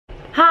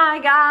Hi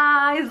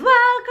guys,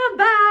 welcome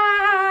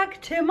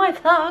back to my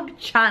vlog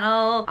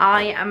channel.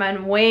 I am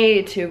in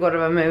way too good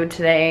of a mood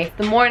today. It's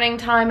the morning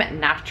time,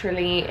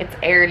 naturally, it's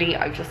early.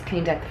 I've just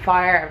cleaned out the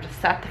fire, I've just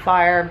set the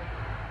fire,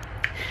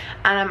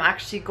 and I'm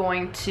actually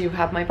going to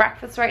have my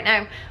breakfast right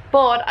now.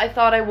 But I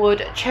thought I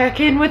would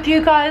check in with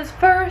you guys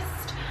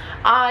first.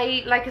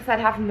 Like I said,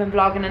 haven't been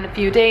vlogging in a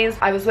few days.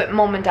 I was with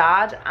mum and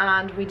dad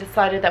and we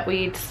decided that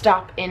we'd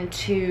stop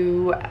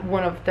into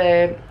one of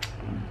the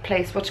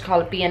place, what you call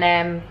it,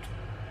 B&M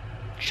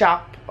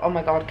shop. Oh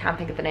my god, can't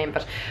think of the name,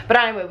 but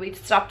anyway, we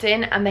stopped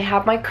in and they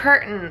have my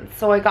curtains.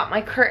 So I got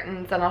my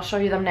curtains and I'll show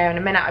you them now in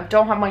a minute. I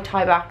don't have my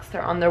tie backs,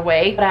 they're on their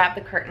way, but I have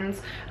the curtains.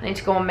 I need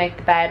to go and make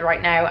the bed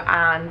right now,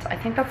 and I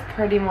think that's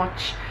pretty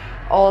much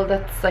all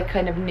that's like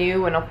kind of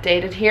new and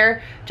updated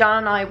here. John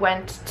and I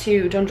went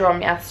to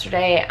Dundrum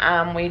yesterday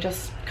and we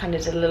just kind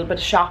of did a little bit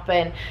of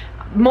shopping,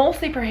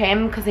 mostly for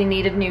him because he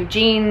needed new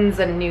jeans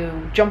and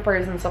new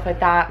jumpers and stuff like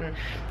that, and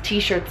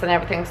t-shirts and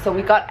everything. So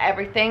we got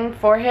everything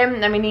for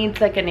him. Then he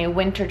needs like a new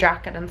winter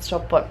jacket and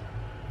stuff, but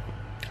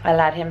I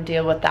let him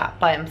deal with that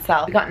by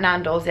himself. We got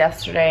Nando's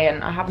yesterday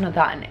and I haven't had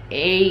that in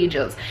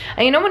ages.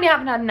 And you know when you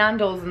haven't had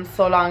Nando's in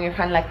so long, you're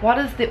kind of like, what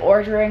is the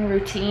ordering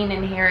routine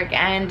in here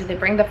again? Do they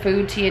bring the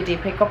food to you? Do you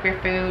pick up your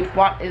food?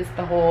 What is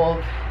the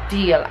whole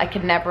deal? I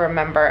can never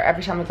remember.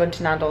 Every time I go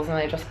into Nando's and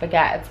I just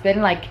forget. It's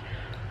been like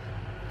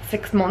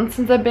 6 months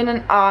since I've been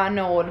in,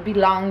 no, it'll be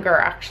longer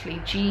actually.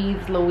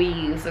 Jeez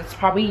Louise, it's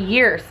probably a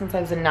year since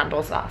I was in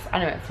Nando's last.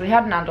 Anyway, so we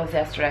had Nando's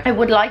yesterday. I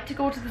would like to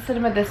go to the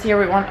cinema this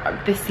year.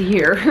 This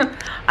year.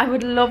 I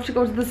would love to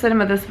go to the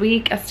cinema this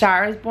week. A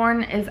Star is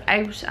Born is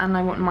out and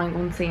I wouldn't mind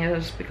going seeing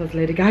it because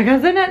Lady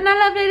Gaga's in it and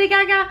I love Lady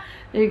Gaga.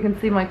 There you can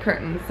see my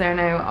curtains there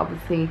now.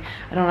 Obviously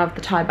I don't have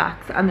the tie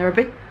backs and they're a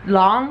bit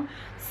long,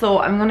 so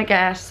I'm gonna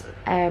get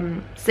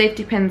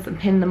safety pins and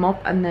pin them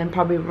up and then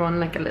probably run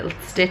like a little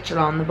stitch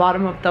along the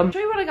bottom of them. I'll show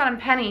you what I got in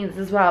Pennies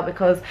as well,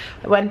 because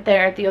I went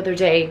there the other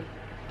day,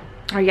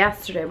 or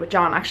yesterday with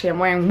John. Actually, I'm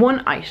wearing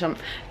one item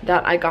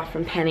that I got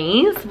from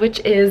Pennies,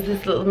 which is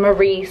this little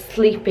Marie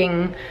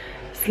sleeping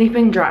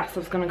dress. I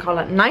was gonna call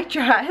it night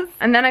dress.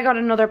 And then I got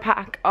another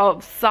pack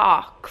of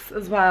socks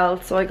as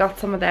well, so I got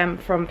some of them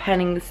from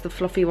Pennies, the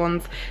fluffy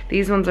ones.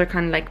 These ones are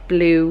kind of like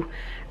blue,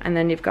 and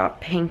then you've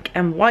got pink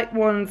and white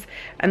ones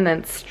and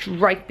then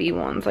stripy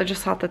ones. I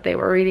just thought that they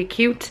were really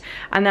cute.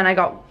 And then I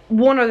got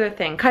one other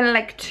thing, kind of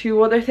like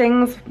two other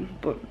things,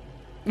 but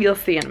you'll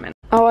see in a minute.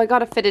 Oh, I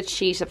got a fitted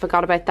sheet. I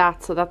forgot about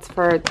that. So that's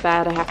for the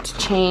bed. I have to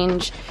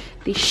change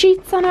the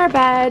sheets on our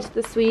bed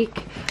this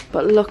week.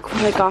 But look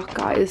what I got,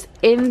 guys.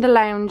 In the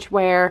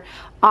loungewear,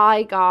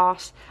 I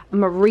got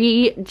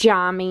Marie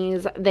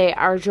jammies. They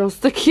are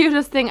just the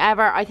cutest thing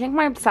ever. I think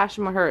my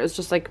obsession with her is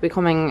just like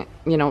becoming,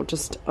 you know,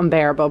 just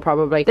unbearable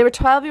probably. They were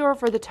 €12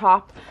 for the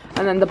top,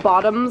 and then the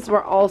bottoms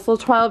were also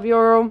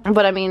 €12.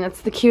 But I mean,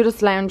 it's the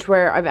cutest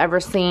loungewear I've ever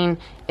seen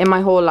in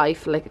my whole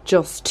life. Like,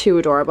 just too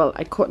adorable.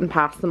 I couldn't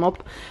pass them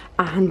up.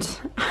 And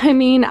I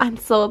mean, I'm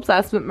so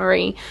obsessed with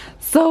Marie,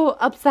 so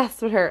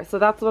obsessed with her. So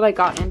that's what I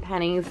got in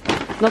Pennies.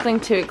 Nothing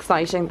too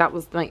exciting. That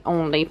was my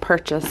only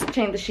purchase.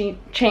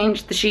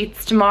 Change the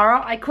sheets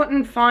tomorrow. I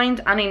couldn't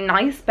find any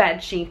nice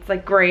bed sheets,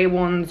 like grey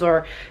ones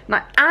or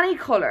not any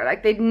colour.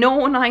 Like, they'd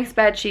no nice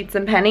bed sheets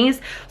in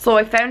Pennies. So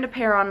I found a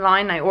pair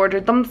online. I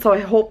ordered them, so I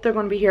hope they're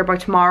going to be here by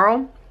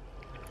tomorrow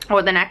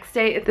or the next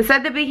day. They said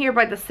they'd be here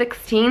by the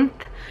 16th.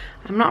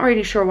 I'm not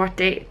really sure what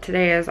date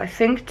today is. I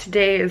think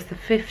today is the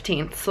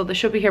 15th, so they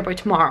should be here by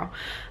tomorrow.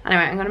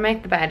 Anyway, I'm gonna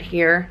make the bed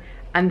here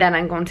and then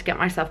I'm going to get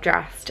myself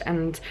dressed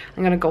and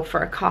I'm gonna go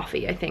for a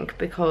coffee, I think,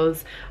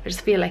 because I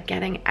just feel like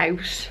getting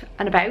out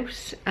and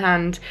about,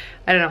 and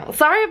I don't know.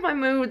 Sorry if my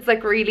mood's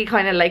like really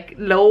kind of like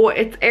low.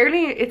 It's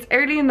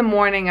early in the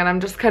morning and I'm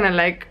just kind of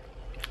like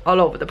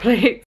all over the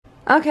place.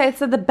 Okay,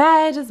 so the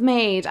bed is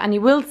made and you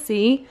will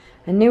see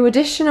a new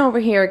addition over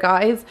here,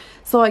 guys.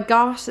 So I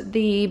got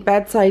the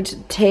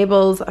bedside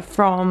tables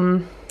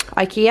from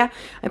IKEA.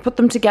 I put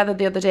them together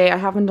the other day. I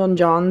haven't done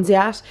John's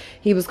yet.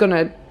 He was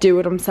gonna do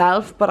it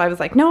himself, but I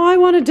was like, no, I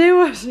want to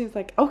do it. He's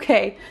like,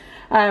 okay.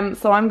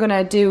 So I'm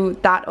gonna do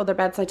that other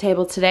bedside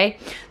table today.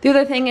 The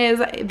other thing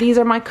is, these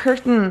are my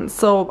curtains,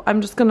 so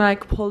I'm just gonna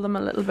like pull them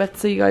a little bit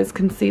so you guys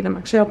can see them.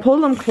 Actually, I'll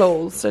pull them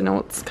closed. I know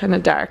it's kind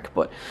of dark,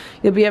 but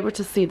you'll be able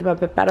to see them a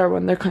bit better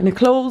when they're kind of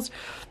closed.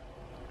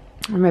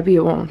 Or maybe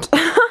you won't.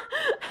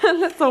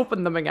 Let's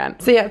open them again.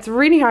 So yeah, it's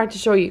really hard to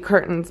show you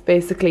curtains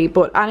basically,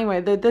 but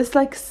anyway, they're this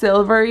like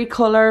silvery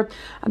color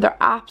and they're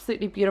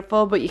absolutely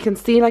beautiful, but you can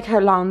see like how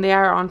long they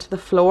are onto the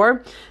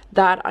floor,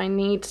 that I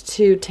need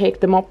to take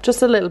them up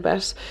just a little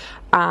bit.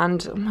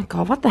 And oh my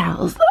god, what the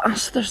hell is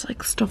that? There's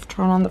like stuff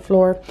thrown on the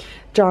floor.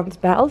 John's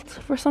belt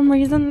for some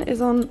reason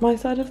is on my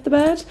side of the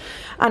bed.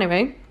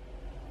 Anyway,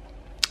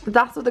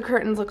 that's what the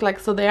curtains look like.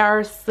 So they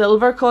are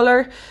silver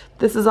color.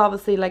 This is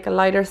obviously like a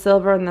lighter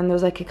silver, and then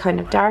there's like a kind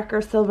of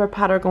darker silver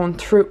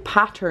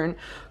pattern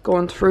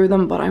going through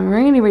them, but I'm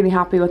really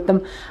happy with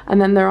them.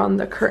 And then they're on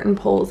the curtain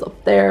poles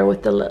up there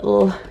with the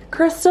little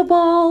crystal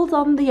balls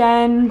on the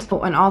end.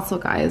 Oh, and also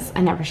guys,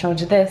 I never showed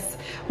you this,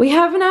 we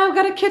have now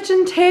got a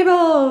kitchen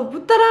table.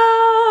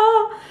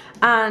 Ta-da!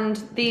 And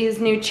these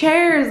new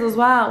chairs as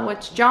well,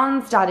 which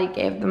John's daddy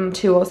gave them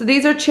to us. So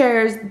these are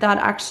chairs that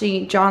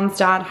actually John's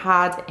dad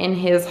had in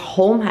his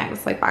home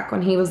house, like back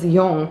when he was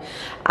young.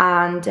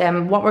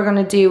 And what we're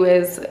gonna do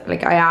is,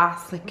 like, I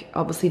asked, like,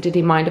 obviously did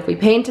he mind if we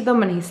painted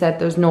them, and he said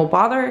there's no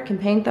bother, I can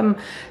paint them,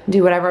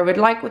 do whatever I would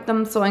like with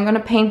them. So I'm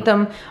gonna paint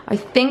them, I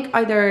think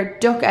either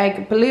duck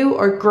egg blue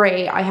or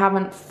grey. I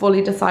haven't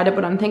fully decided,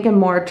 but I'm thinking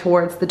more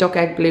towards the duck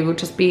egg blue. Would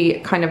just be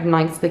kind of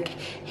nice, like,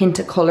 hint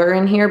of colour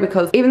in here,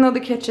 because even though the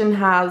kitchen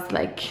has,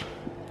 like,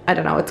 I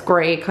don't know, it's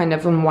grey kind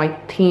of and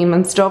white theme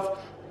and stuff.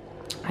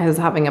 I was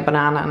having a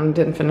banana and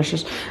didn't finish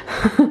it.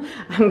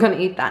 I'm gonna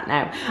eat that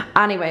now.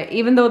 Anyway,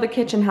 even though the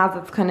kitchen has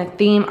its kind of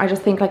theme, I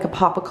just think like a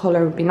pop of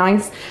color would be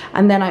nice.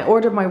 And then I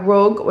ordered my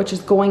rug, which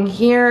is going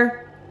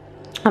here.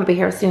 I'll be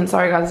here soon.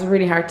 Sorry guys, it's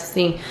really hard to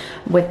see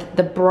with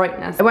the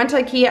brightness. I went to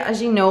IKEA,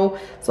 as you know,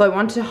 so I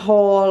want to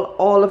haul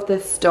all of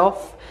this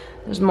stuff.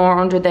 There's more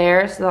under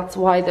there, so that's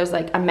why there's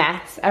like a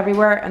mess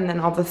everywhere. And then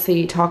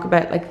obviously talk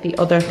about like the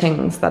other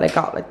things that I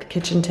got, like the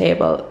kitchen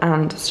table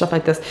and stuff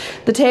like this.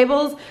 The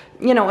tables,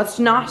 you know, it's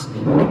not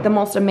like the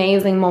most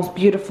amazing, most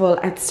beautiful,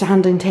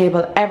 outstanding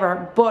table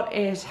ever, but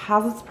it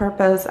has its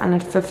purpose and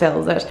it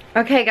fulfills it.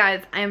 Okay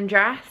guys, I am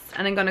dressed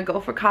and I'm gonna go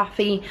for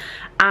coffee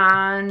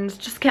and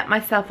just get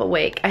myself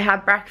awake. I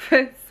had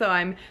breakfast, so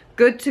I'm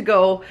good to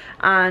go.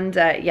 And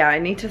yeah, I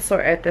need to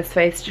sort out this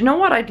face. Do you know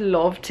what I'd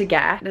love to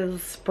get? Is a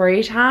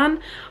spray tan.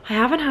 I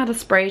haven't had a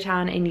spray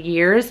tan in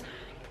years.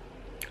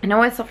 I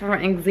know I suffer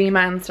from eczema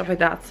and stuff like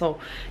that, so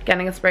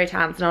getting a spray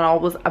tan is not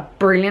always a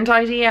brilliant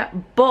idea,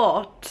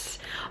 but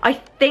I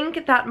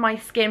think that my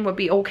skin would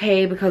be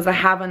okay because I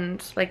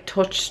haven't like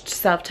touched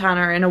self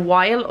tanner in a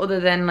while, other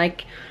than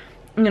like,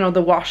 you know,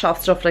 the wash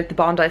off stuff like the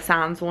Bondi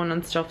Sands one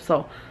and stuff.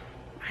 So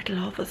I'd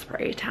love a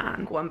spray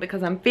tan one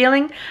because I'm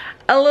feeling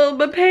a little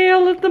bit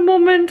pale at the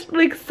moment,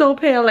 like so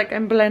pale, like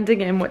I'm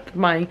blending in with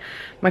my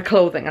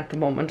clothing at the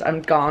moment.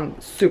 I'm gone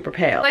super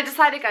pale. I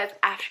decided, guys,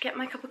 after getting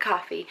my cup of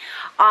coffee,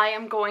 I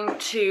am going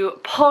to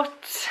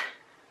put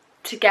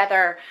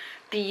together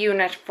the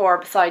unit for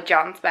beside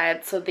John's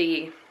bed, so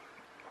the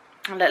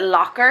little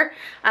locker,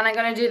 and I'm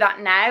gonna do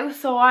that now.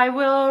 So I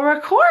will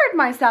record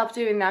myself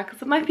doing that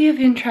because it might be of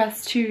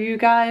interest to you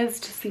guys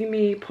to see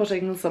me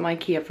putting some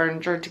IKEA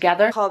furniture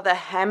together. It's called the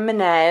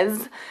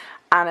Jimenez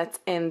and it's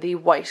in the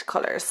white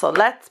color. So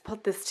let's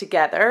put this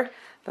together.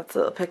 That's a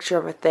little picture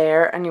of it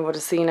there, and you would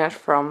have seen it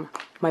from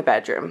my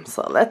bedroom.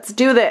 So let's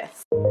do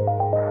this.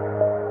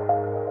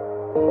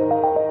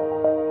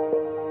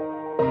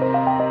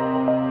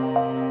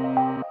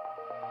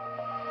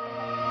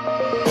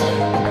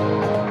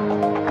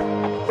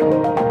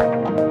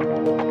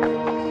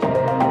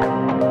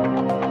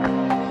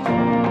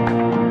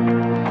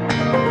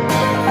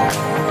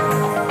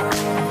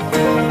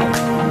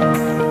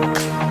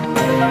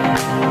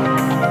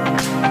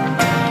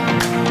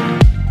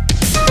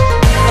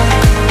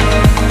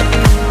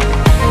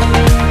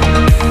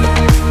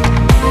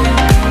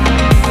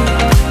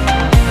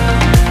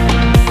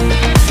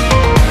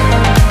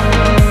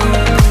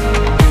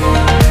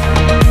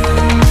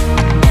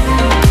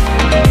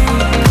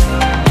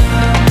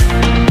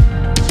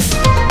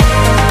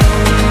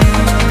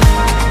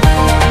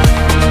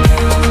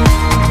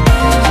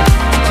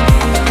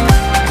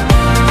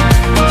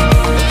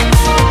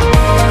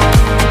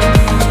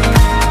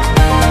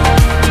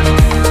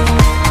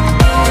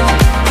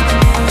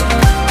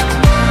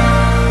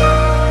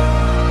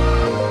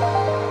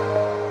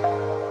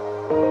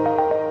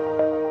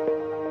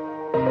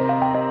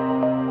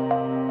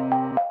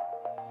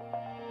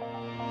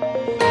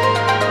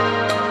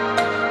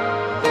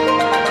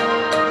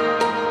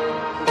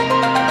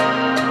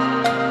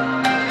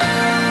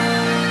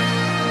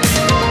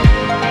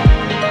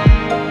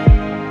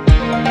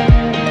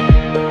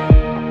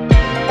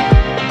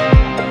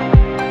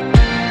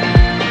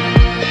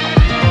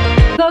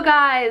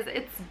 Guys,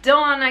 it's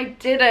done. I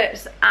did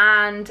it,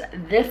 and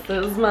this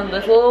is my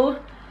little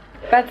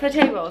bedside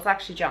table. It's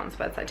actually John's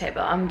bedside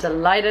table. I'm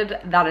delighted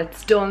that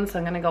it's done, so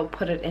I'm gonna go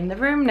put it in the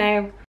room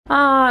now.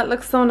 Ah, it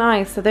looks so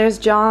nice. So there's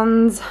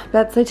John's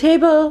bedside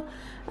table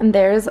and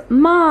there's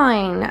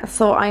mine,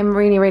 so I'm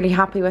really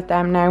happy with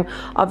them now.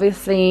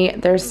 Obviously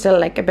there's still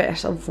like a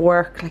bit of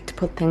work, like to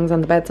put things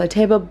on the bedside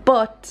table,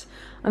 but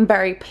I'm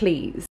very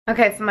pleased.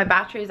 Okay, so my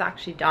battery is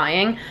actually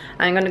dying.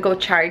 I'm gonna go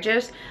charge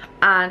it,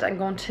 and I'm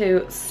going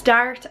to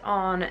start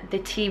on the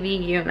TV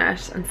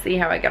unit and see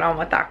how I get on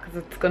with that, because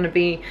it's gonna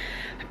be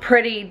a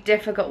pretty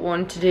difficult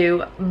one to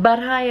do, but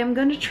I am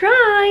gonna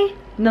try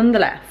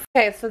nonetheless.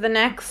 Okay, so the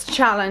next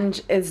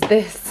challenge is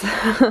this.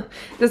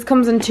 This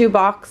comes in 2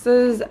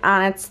 boxes,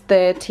 and it's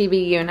the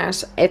TV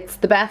unit. It's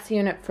the best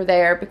unit for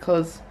there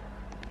because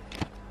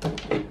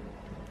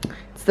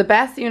It's the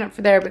best unit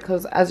for there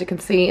because, as you can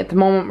see, at the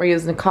moment we're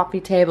using a coffee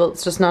table.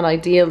 It's just not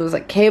ideal. There's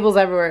like cables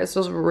everywhere. It's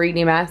just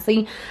really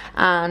messy,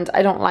 and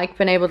I don't like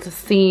being able to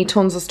see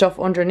tons of stuff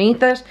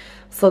underneath it.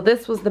 So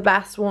this was the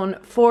best one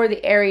for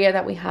the area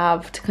that we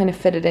have to kind of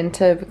fit it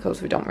into,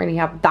 because we don't really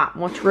have that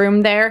much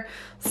room there.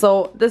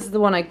 So this is the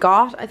one I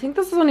got. I think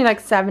this is only like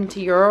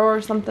 70 euro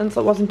or something, so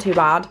it wasn't too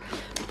bad.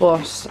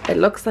 But it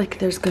looks like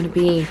there's going to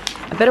be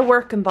a bit of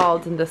work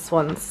involved in this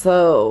one.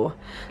 So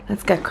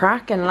let's get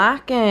cracking,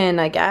 lacking,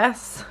 I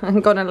guess. I'm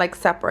going to like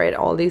separate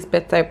all these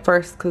bits out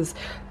first, because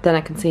then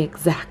I can see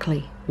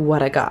exactly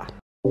what I got.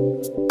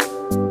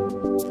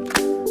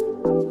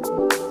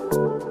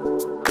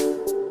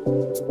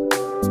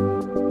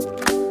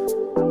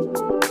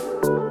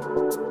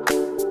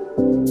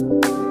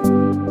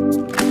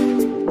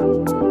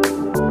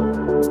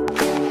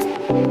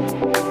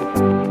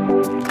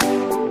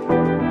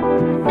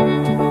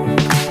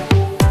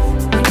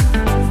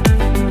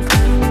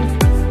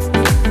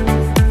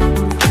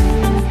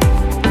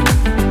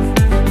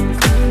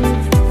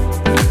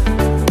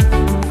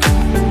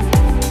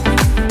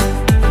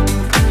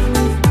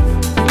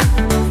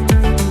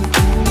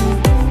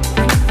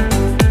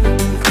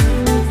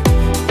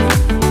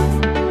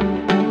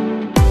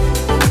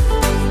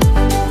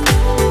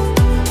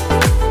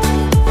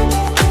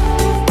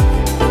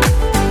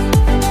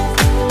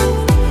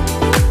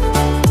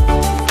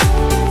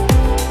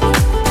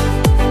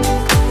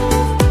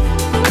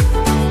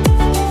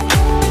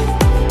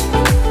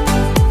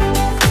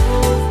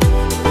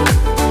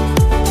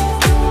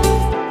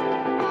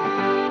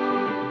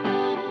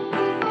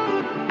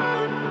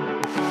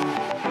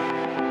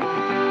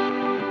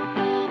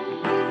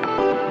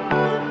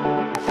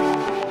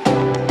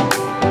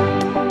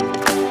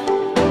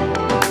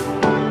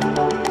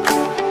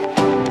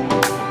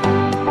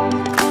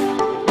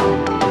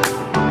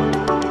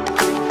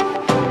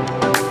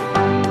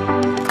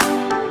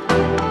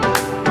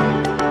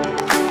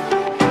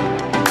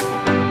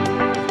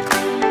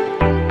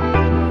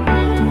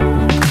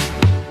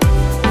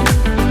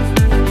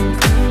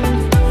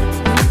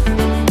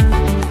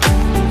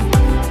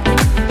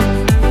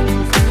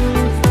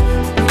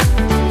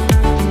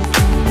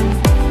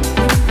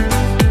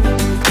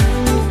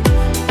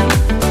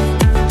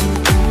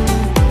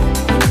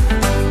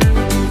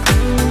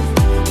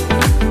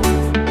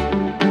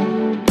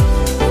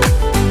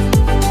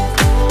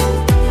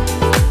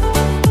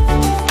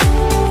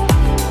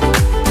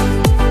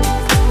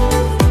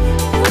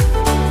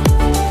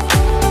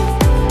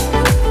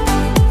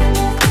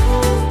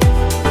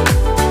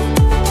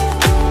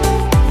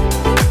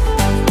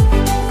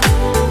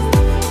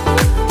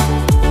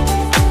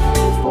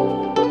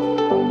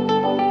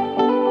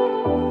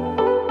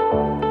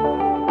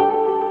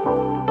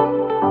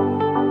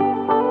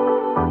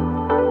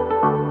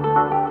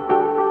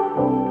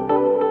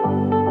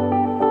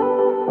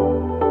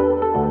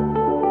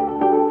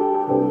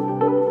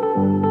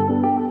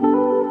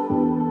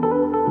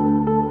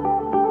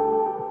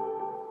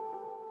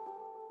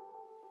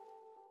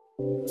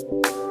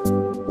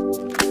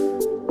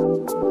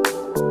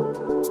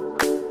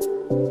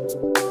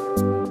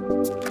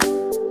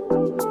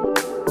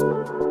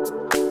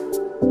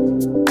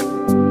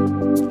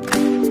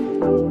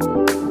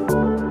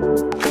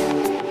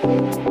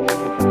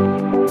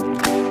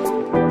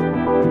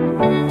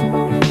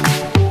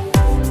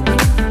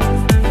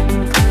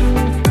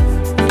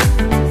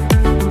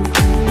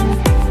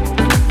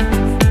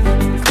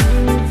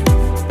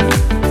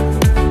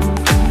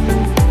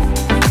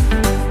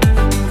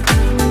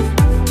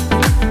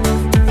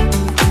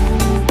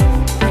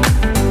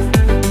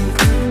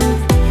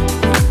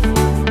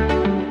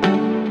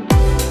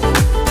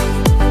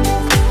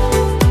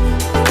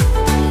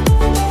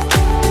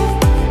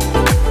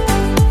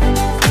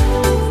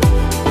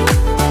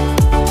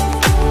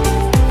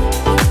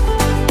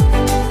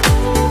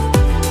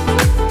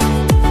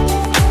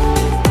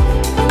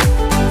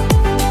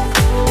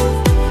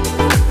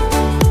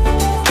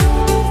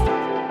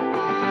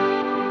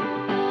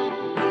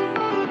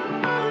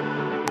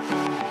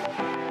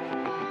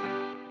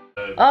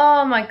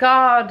 Oh my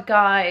god,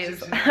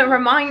 guys,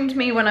 remind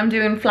me when I'm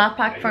doing flat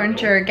pack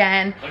furniture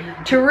again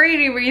to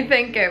really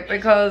rethink it,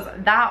 because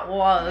that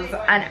was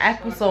an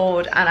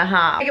episode and a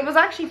half. Like, it was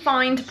actually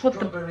fine to put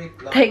the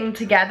thing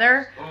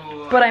together,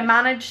 but I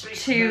managed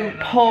to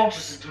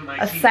put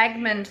a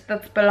segment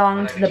that's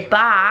belonged to the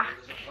back.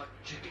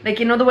 Like,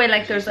 you know the way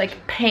like there's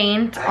like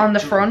paint on the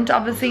front,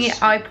 obviously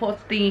I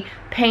put the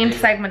paint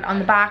segment on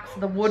the back, so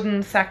the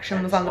wooden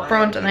section was on the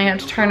front, and I had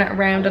to turn it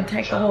around and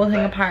take the whole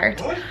thing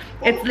apart.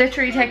 It's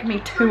literally taken me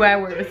 2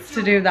 hours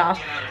to do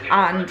that,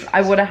 and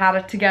I would have had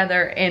it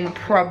together in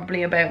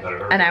probably about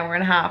an hour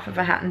and a half if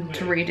I hadn't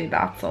to redo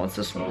that, so it's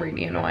just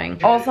really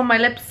annoying. Also, my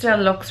lip still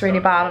looks really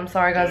bad. I'm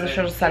sorry guys, I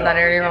should have said that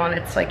earlier on.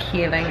 It's like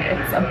healing.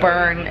 It's a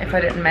burn. If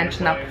I didn't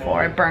mention that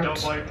before, I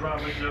burnt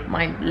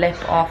my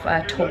lip off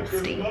a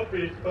toasty.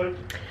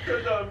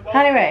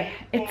 Anyway,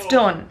 it's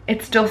done.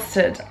 It's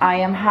dusted. I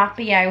am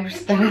happy out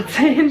that it's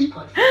in.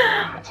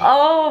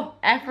 Oh,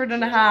 effort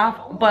and a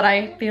half, but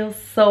I feel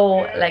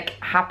so like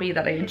happy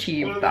that I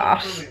achieved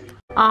that.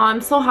 Oh,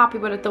 I'm so happy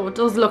with it though. It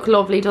does look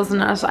lovely,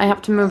 doesn't it? I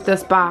have to move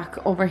this back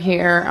over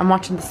here. I'm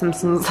watching The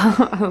Simpsons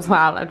as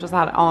well. I just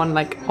had it on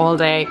like all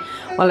day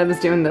while I was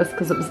doing this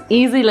because it was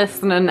easy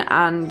listening,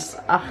 and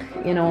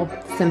you know,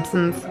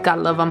 Simpsons,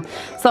 gotta love them.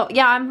 So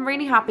yeah, I'm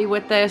really happy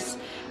with this.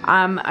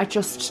 It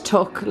just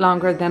took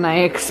longer than I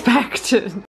expected.